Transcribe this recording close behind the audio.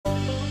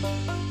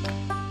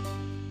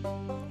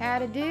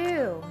How'd it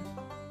do?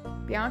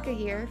 Bianca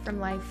here from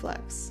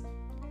LifeFlux.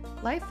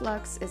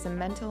 LifeFlux is a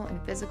mental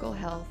and physical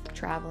health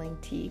traveling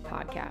tea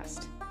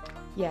podcast.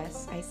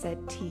 Yes, I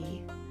said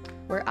tea,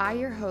 where I,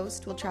 your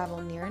host, will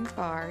travel near and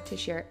far to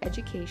share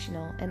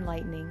educational,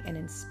 enlightening, and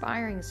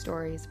inspiring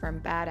stories from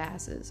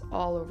badasses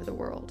all over the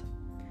world.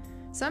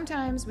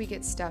 Sometimes we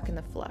get stuck in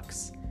the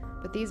flux,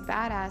 but these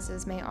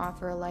badasses may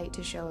offer a light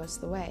to show us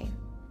the way.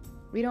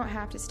 We don't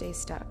have to stay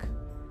stuck.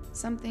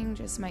 Something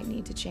just might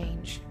need to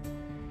change.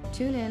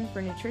 Tune in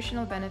for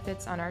nutritional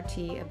benefits on our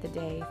tea of the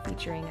day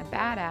featuring a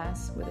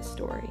badass with a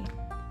story.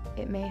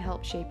 It may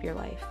help shape your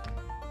life.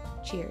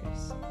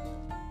 Cheers.